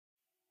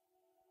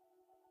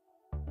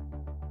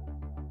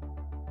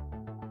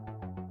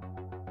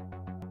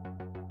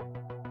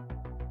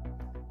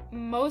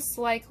Most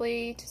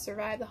likely to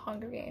survive the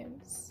Hunger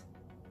Games.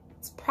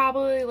 It's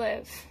probably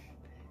Liv,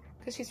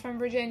 because she's from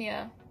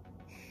Virginia.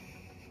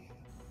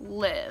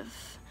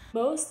 Liv.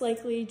 Most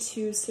likely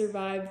to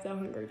survive the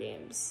Hunger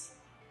Games.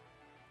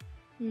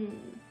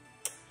 I'm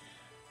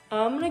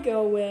gonna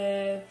go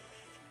with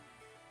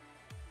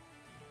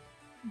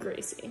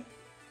Gracie.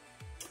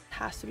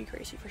 Has to be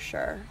Gracie for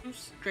sure.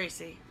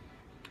 Gracie.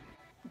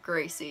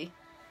 Gracie.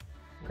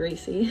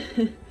 Gracie.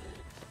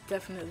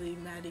 Definitely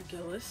Maddie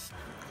Gillis.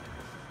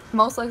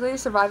 Most likely to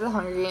survive the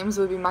Hunger Games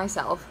would be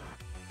myself.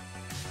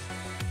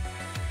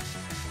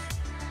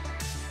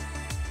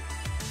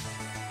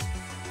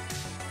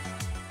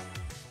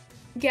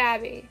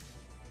 Gabby.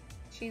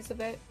 She's a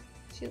bit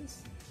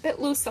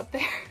loose up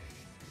there.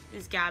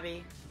 Is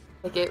Gabby.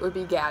 Like, it would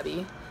be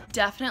Gabby.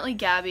 Definitely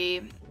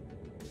Gabby.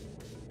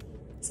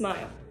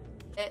 Smile.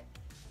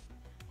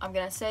 I'm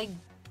gonna say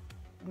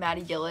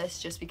Maddie Gillis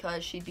just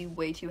because she'd be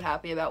way too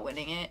happy about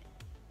winning it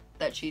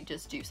that she'd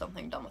just do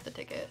something dumb with the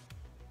ticket.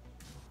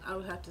 I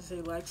would have to say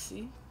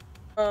Lexi.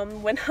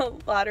 Win a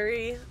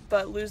lottery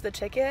but lose the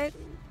ticket.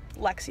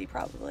 Lexi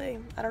probably.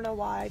 I don't know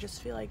why, I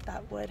just feel like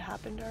that would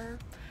happen to her.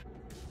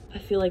 I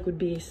feel like would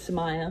be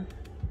Samaya.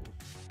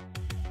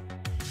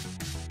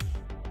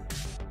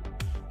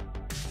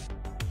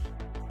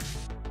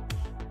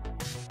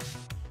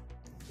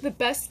 The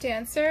best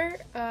dancer,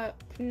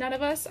 none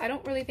of us, I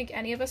don't really think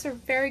any of us are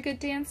very good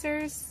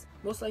dancers.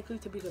 Most likely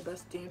to be the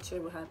best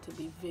dancer would have to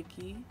be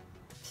Vicky.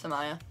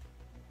 Samaya.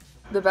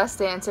 The best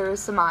dancer is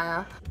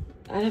Samaya.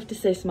 I'd have to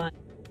say Samaya.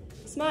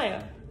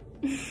 Samaya.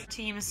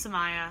 Team is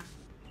Samaya.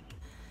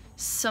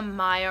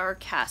 Samaya or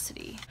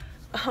Cassidy.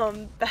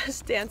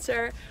 Best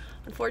dancer,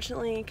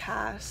 unfortunately,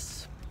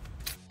 Cass.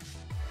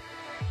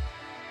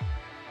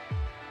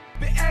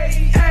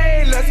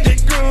 Hey, let's get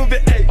groovy,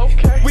 ay.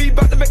 Okay. We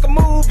about to make a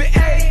move,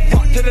 ay.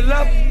 Rock to the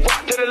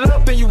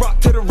left, then you rock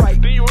to the right.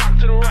 Then you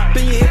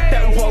hit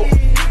that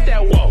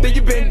whoa, then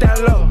you bend down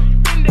low.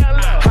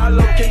 How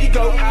low can you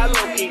go? How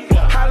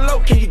low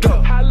can you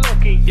go?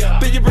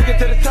 Then you bring it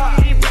to the top.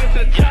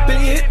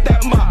 Then you hit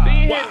that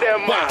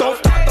mop. Don't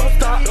stop.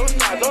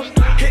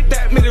 Hit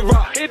that milli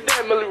rock.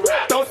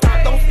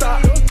 Don't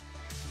stop.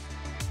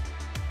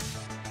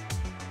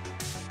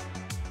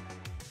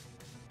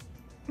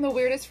 The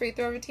weirdest free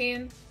throw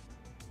routine,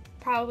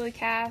 probably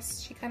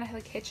Cass. She kind of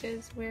like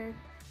hitches weird.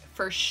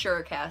 For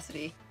sure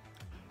Cassidy.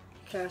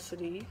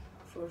 Cassidy,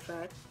 for a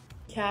fact.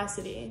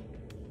 Cassidy.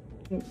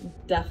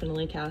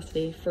 Definitely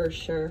Cassidy, for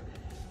sure.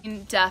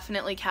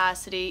 Definitely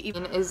Cassidy.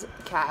 Even is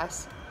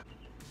Cass.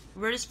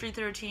 Weirdest free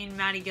throw routine,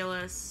 Maddie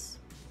Gillis.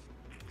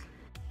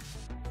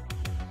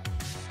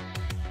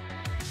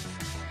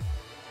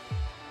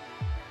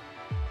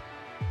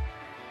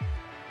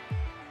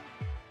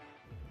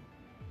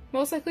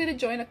 Most likely to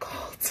join a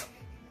cult.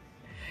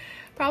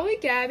 Probably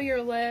Gabby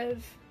or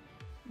Liv.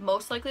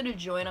 Most likely to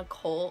join a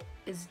cult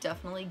is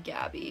definitely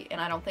Gabby, and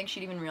I don't think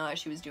she'd even realize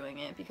she was doing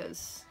it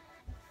because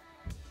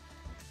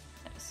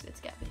it's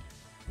Gabby.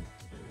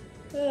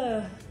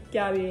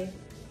 Gabby.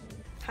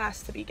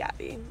 Has to be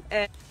Gabby.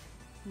 And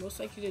Most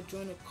likely to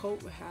join a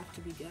cult would have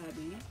to be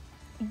Gabby.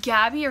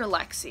 Gabby or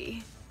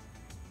Lexi.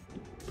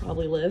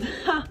 Probably Liv.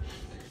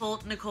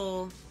 Colt,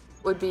 Nicole.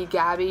 Would be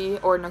Gabby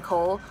or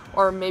Nicole,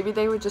 or maybe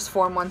they would just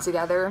form one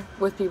together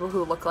with people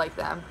who look like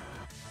them.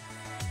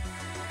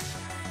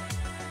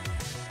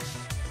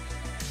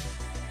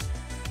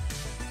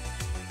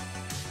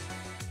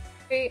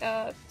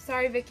 Hey,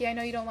 sorry Vicky, I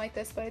know you don't like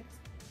this, but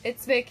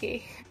it's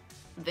Vicky.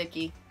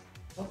 Vicky.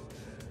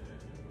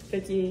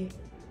 Vicky.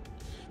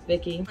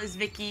 Vicky. Is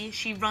Vicky.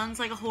 She runs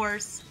like a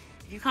horse.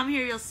 If you come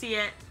here, you'll see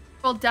it.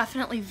 Well,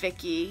 definitely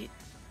Vicky.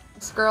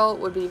 This girl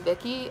would be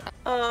Vicky.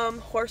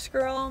 Horse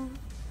girl.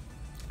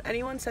 If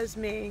anyone says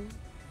me,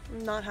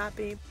 I'm not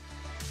happy.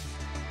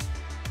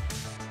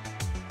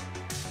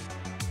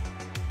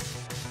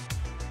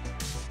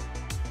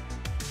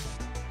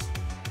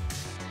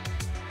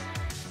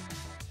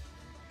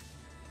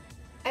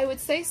 I would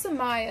say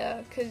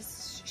Samaya,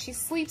 because she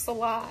sleeps a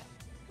lot,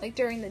 like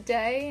during the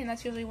day, and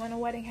that's usually when a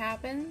wedding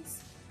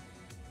happens.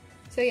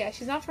 So yeah,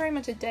 she's not very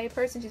much a day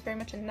person, she's very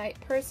much a night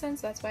person,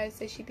 so that's why I'd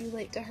say she'd be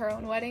late to her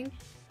own wedding.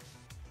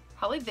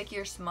 Probably Vicky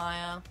or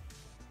Samaya.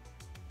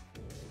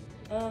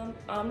 I'm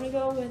gonna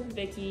go with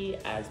Vicky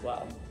as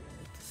well.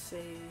 I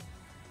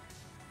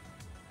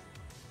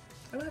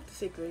would have to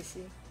say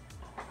Gracie.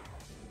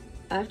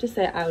 I have to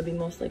say I would be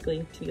most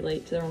likely to be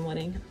late to their own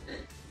wedding.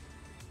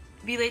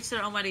 Be late to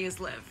their own wedding is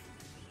Liv.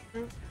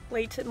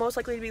 Most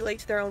likely to be late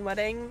to their own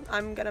wedding.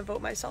 I'm gonna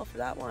vote myself for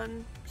that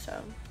one,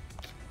 so.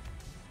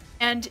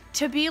 And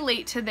to be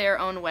late to their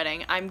own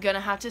wedding, I'm gonna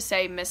have to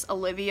say Miss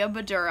Olivia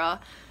Badura.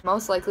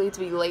 Most likely to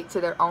be late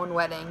to their own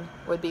wedding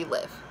would be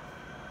Liv.